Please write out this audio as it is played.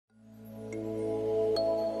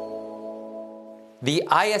The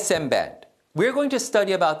ISM band. We're going to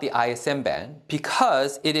study about the ISM band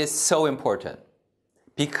because it is so important.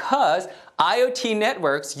 Because IoT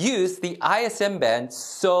networks use the ISM band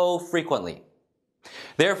so frequently.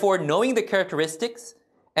 Therefore, knowing the characteristics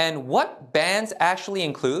and what bands actually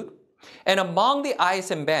include, and among the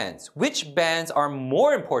ISM bands, which bands are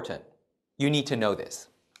more important, you need to know this.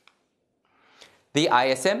 The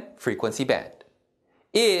ISM frequency band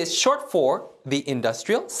is short for the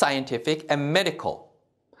Industrial, Scientific, and Medical.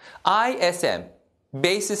 ISM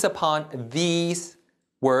bases upon these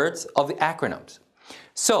words of the acronyms.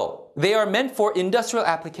 So, they are meant for industrial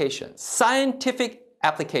applications, scientific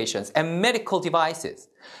applications, and medical devices,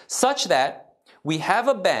 such that we have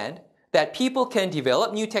a band that people can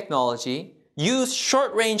develop new technology, use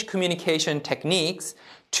short-range communication techniques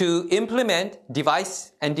to implement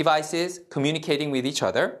devices communicating with each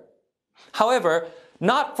other. However,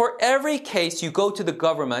 not for every case you go to the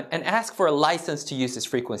government and ask for a license to use this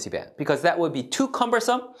frequency band, because that would be too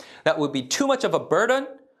cumbersome, that would be too much of a burden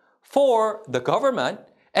for the government,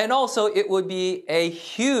 and also it would be a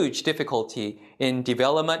huge difficulty in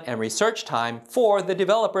development and research time for the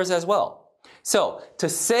developers as well. So, to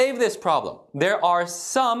save this problem, there are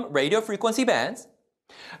some radio frequency bands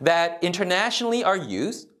that internationally are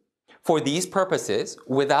used for these purposes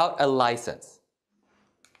without a license.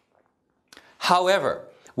 However,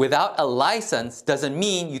 without a license doesn't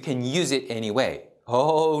mean you can use it anyway.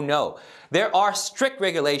 Oh no. There are strict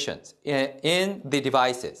regulations in the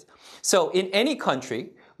devices. So in any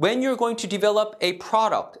country, when you're going to develop a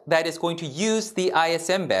product that is going to use the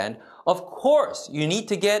ISM band, of course you need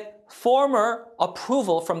to get formal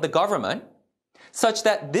approval from the government such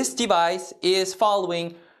that this device is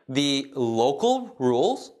following the local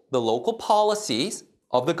rules, the local policies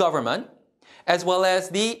of the government, as well as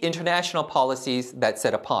the international policies that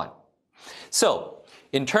set upon. So,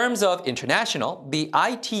 in terms of international, the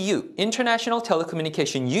ITU, International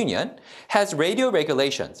Telecommunication Union, has radio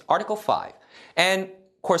regulations, Article 5, and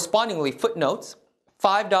correspondingly footnotes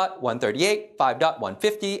 5.138,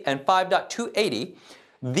 5.150, and 5.280.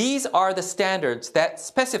 These are the standards that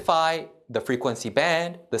specify the frequency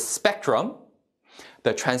band, the spectrum,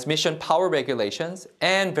 the transmission power regulations,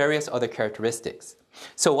 and various other characteristics.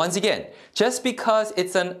 So once again, just because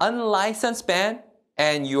it's an unlicensed band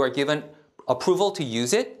and you are given approval to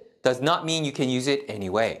use it, does not mean you can use it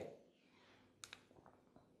anyway.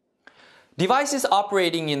 Devices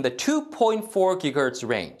operating in the 2.4 gigahertz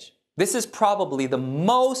range. This is probably the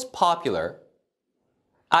most popular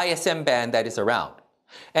ISM band that is around.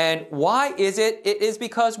 And why is it? It is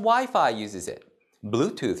because Wi-Fi uses it,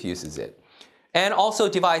 Bluetooth uses it, and also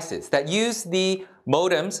devices that use the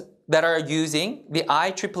modems that are using the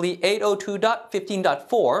IEEE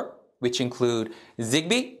 802.15.4, which include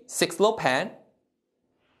Zigbee, 6LoWPAN.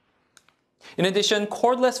 In addition,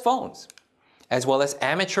 cordless phones, as well as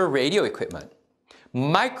amateur radio equipment,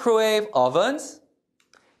 microwave ovens,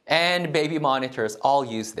 and baby monitors all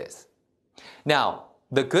use this. Now,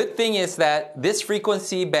 the good thing is that this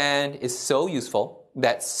frequency band is so useful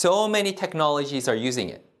that so many technologies are using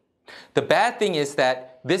it. The bad thing is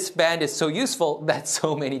that this band is so useful that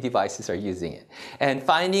so many devices are using it. And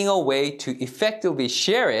finding a way to effectively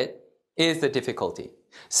share it is the difficulty.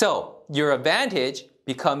 So your advantage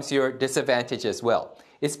becomes your disadvantage as well.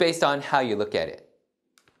 It's based on how you look at it.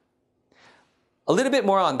 A little bit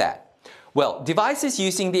more on that. Well, devices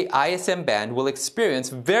using the ISM band will experience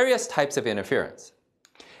various types of interference,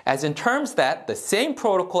 as in terms that the same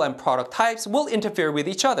protocol and product types will interfere with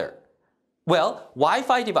each other. Well,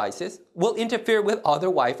 Wi-Fi devices will interfere with other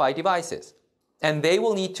Wi-Fi devices, and they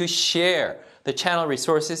will need to share the channel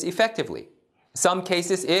resources effectively. In some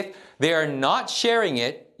cases, if they are not sharing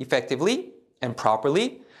it effectively and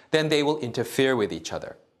properly, then they will interfere with each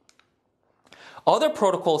other. Other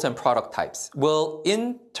protocols and product types will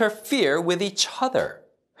interfere with each other.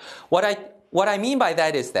 What I mean by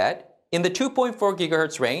that is that in the 2.4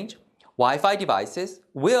 gigahertz range, Wi-Fi devices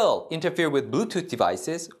will interfere with Bluetooth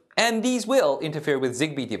devices, and these will interfere with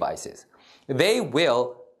Zigbee devices. They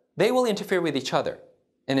will interfere with each other,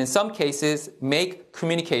 and in some cases make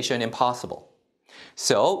communication impossible.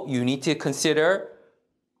 So you need to consider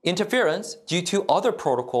interference due to other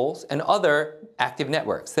protocols and other active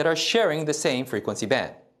networks that are sharing the same frequency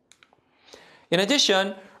band. In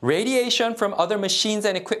addition, radiation from other machines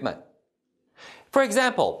and equipment. For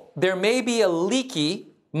example, there may be a leaky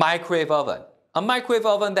microwave oven. A microwave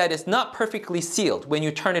oven that is not perfectly sealed when you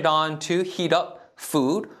turn it on to heat up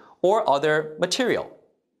food or other material.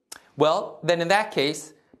 Well, then in that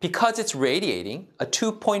case, because it's radiating a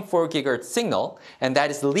 2.4 gigahertz signal and that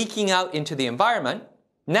is leaking out into the environment,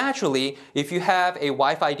 Naturally, if you have a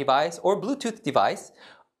Wi-Fi device or Bluetooth device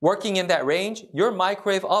working in that range, your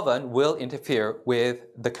microwave oven will interfere with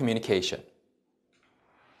the communication.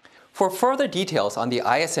 For further details on the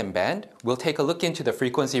ISM band, we'll take a look into the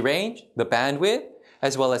frequency range, the bandwidth,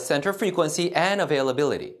 as well as center frequency and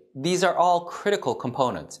availability. These are all critical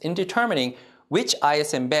components in determining which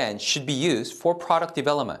ISM band should be used for product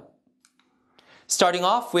development. Starting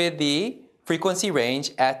off with the frequency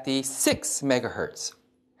range at the 6 megahertz.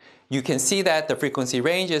 You can see that the frequency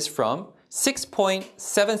range is from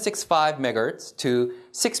 6.765 megahertz to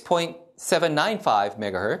 6.795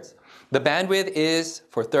 megahertz. The bandwidth is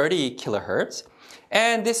for 30 kilohertz,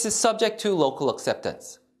 and this is subject to local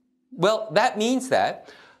acceptance. Well, that means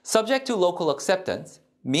that subject to local acceptance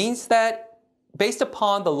means that based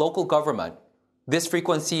upon the local government, this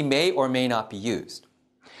frequency may or may not be used.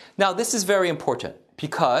 Now, this is very important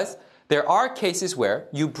because there are cases where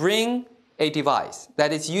you bring a device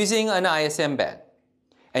that is using an ISM band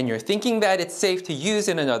and you're thinking that it's safe to use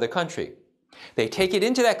in another country. They take it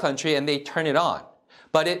into that country and they turn it on,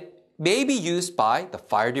 but it may be used by the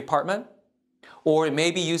fire department, or it may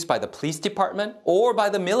be used by the police department or by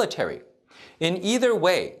the military. In either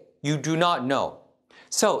way, you do not know.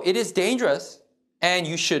 So it is dangerous, and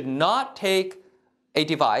you should not take a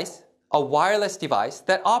device, a wireless device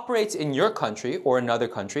that operates in your country or another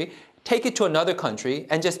country, take it to another country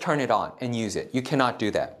and just turn it on and use it. You cannot do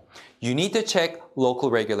that. You need to check local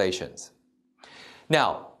regulations.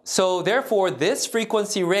 Now, so therefore, this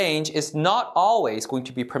frequency range is not always going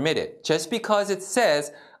to be permitted. Just because it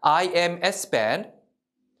says IMS band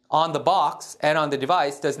on the box and on the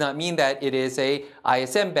device does not mean that it is a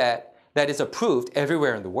ISM band that is approved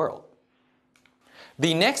everywhere in the world.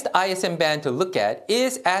 The next ISM band to look at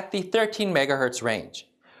is at the 13 megahertz range,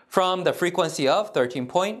 from the frequency of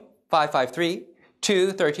 13.553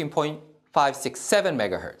 to 13.567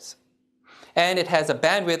 megahertz. And it has a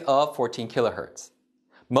bandwidth of 14 kilohertz.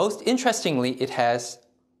 Most interestingly, it has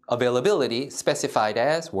availability specified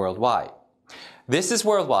as worldwide. This is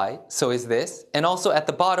worldwide, so is this, and also at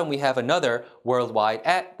the bottom we have another worldwide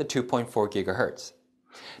at the 2.4 gigahertz.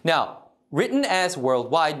 Now, written as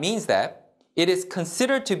worldwide means that it is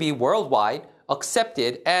considered to be worldwide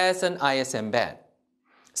accepted as an ISM band.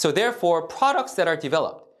 So therefore, products that are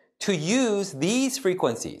developed to use these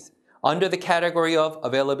frequencies under the category of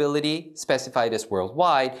availability specified as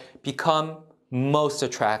worldwide become most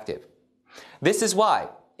attractive. This is why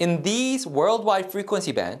in these worldwide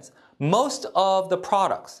frequency bands, most of the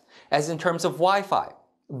products, as in terms of Wi-Fi,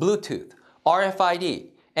 Bluetooth, RFID,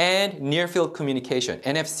 and near-field communication,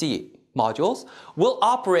 NFC modules, will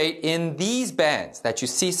operate in these bands that you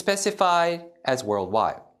see specified as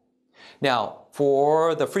worldwide. Now,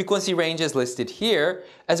 for the frequency ranges listed here,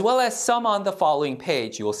 as well as some on the following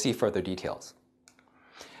page, you will see further details.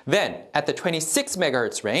 Then, at the 26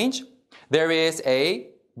 megahertz range, there is a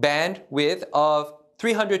bandwidth of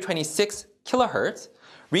 326 kilohertz,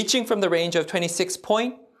 reaching from the range of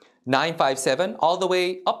 26.957 all the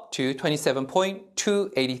way up to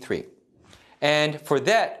 27.283. And for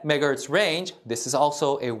that megahertz range, this is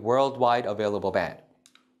also a worldwide available band.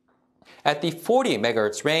 At the 40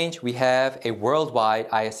 megahertz range, we have a worldwide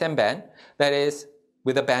ISM band that is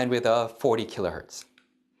with a bandwidth of 40 kilohertz.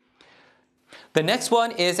 The next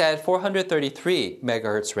one is at 433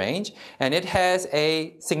 megahertz range, and it has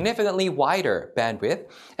a significantly wider bandwidth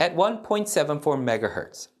at 1.74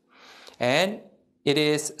 megahertz. And it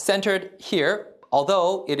is centered here,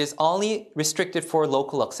 although it is only restricted for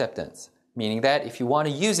local acceptance, meaning that if you want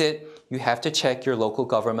to use it, you have to check your local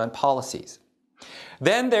government policies.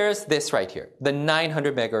 Then there's this right here, the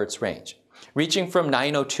 900 megahertz range, reaching from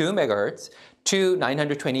 902 megahertz to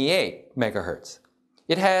 928 megahertz.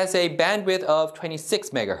 It has a bandwidth of 26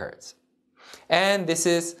 megahertz, and this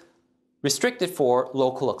is restricted for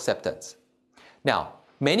local acceptance. Now,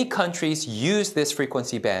 many countries use this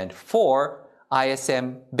frequency band for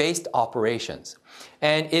ISM-based operations,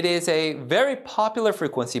 and it is a very popular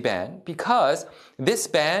frequency band because this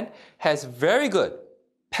band has very good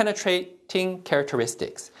penetrating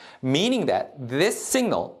characteristics, meaning that this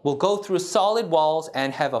signal will go through solid walls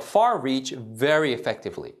and have a far reach very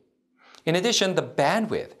effectively. In addition, the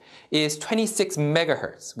bandwidth is 26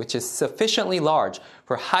 megahertz, which is sufficiently large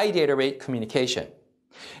for high data rate communication.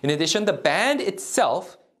 In addition, the band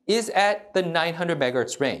itself is at the 900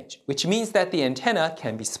 megahertz range, which means that the antenna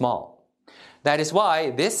can be small. That is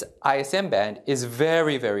why this ISM band is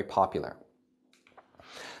very, very popular.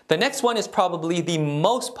 The next one is probably the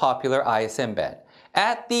most popular ISM band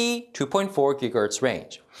at the 2.4 gigahertz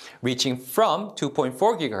range, reaching from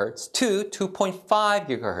 2.4 gigahertz to 2.5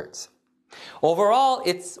 gigahertz. Overall,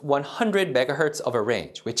 it's 100 megahertz of a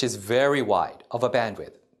range, which is very wide of a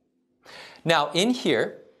bandwidth. Now, in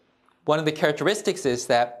here, one of the characteristics is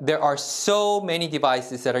that there are so many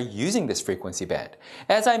devices that are using this frequency band,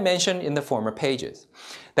 as I mentioned in the former pages.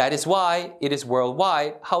 That is why it is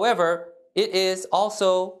worldwide. However, it is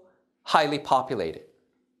also highly populated.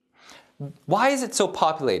 Why is it so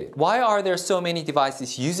populated? Why are there so many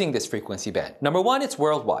devices using this frequency band? Number one, it's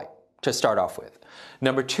worldwide, to start off with.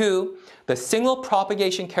 Number two, the signal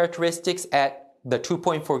propagation characteristics at the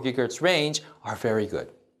 2.4 gigahertz range are very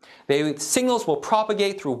good. Signals will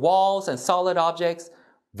propagate through walls and solid objects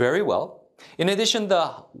very well. In addition,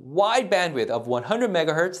 the wide bandwidth of 100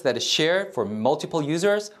 megahertz that is shared for multiple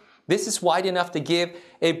users, this is wide enough to give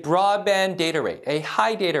a broadband data rate, a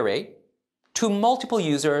high data rate, to multiple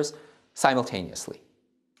users simultaneously.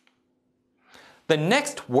 The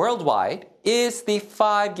next worldwide is the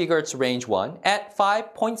 5 gigahertz range one at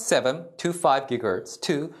 5.725 gigahertz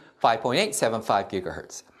to 5.875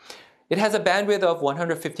 gigahertz. It has a bandwidth of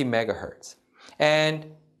 150 megahertz.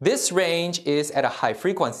 And this range is at a high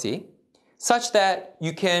frequency such that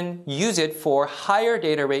you can use it for higher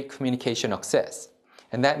data rate communication access.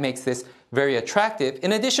 And that makes this very attractive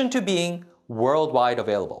in addition to being worldwide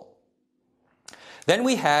available. Then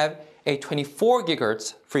we have a 24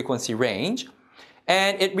 gigahertz frequency range,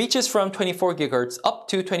 and it reaches from 24 gigahertz up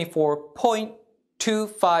to 24.250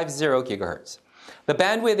 gigahertz. The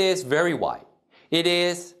bandwidth is very wide. It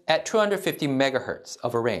is at 250 megahertz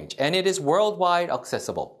of a range, and it is worldwide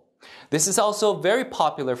accessible. This is also very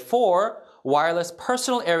popular for wireless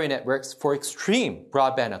personal area networks for extreme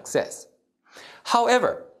broadband access.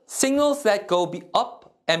 However, signals that go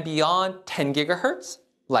up and beyond 10 gigahertz,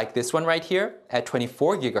 like this one right here at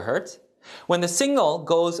 24 gigahertz, when the signal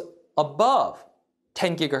goes above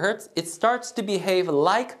 10 gigahertz, it starts to behave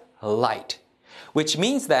like light, which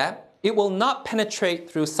means that it will not penetrate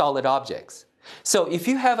through solid objects. So if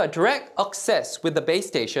you have a direct access with the base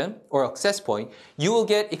station or access point, you will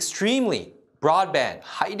get extremely broadband,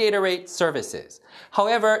 high data rate services.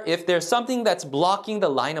 However, if there's something that's blocking the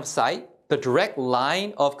line of sight, the direct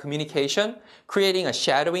line of communication, creating a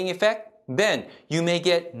shadowing effect, then you may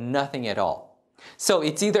get nothing at all. So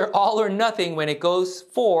it's either all or nothing when it goes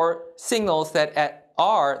for signals that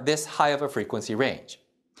are this high of a frequency range.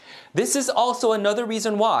 This is also another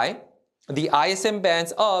reason why the ISM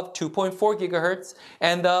bands of 2.4 gigahertz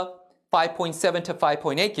and the 5.7 to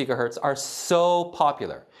 5.8 gigahertz are so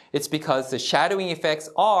popular. It's because the shadowing effects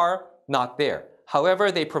are not there.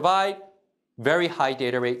 However, they provide very high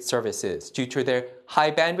data rate services due to their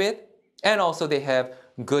high bandwidth, and also they have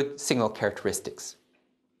good signal characteristics.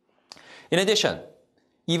 In addition,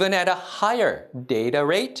 even at a higher data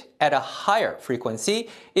rate, at a higher frequency,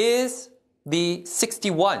 is the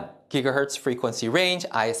 61 gigahertz frequency range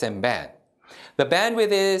ISM band. The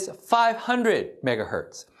bandwidth is 500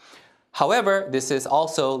 megahertz. However, this is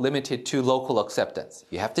also limited to local acceptance.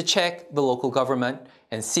 You have to check the local government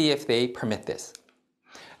and see if they permit this.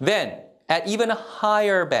 Then, at even a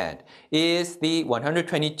higher band is the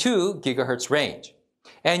 122 gigahertz range.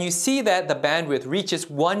 And you see that the bandwidth reaches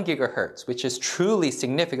 1 gigahertz, which is truly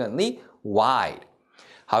significantly wide.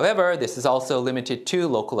 However, this is also limited to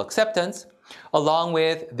local acceptance, along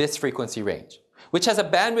with this frequency range, which has a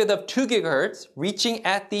bandwidth of 2 gigahertz reaching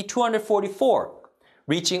at the 244,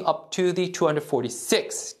 reaching up to the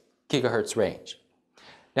 246 gigahertz range.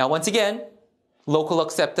 Now, once again, local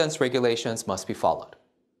acceptance regulations must be followed.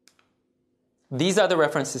 These are the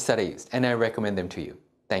references that I used, and I recommend them to you.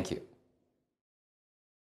 Thank you.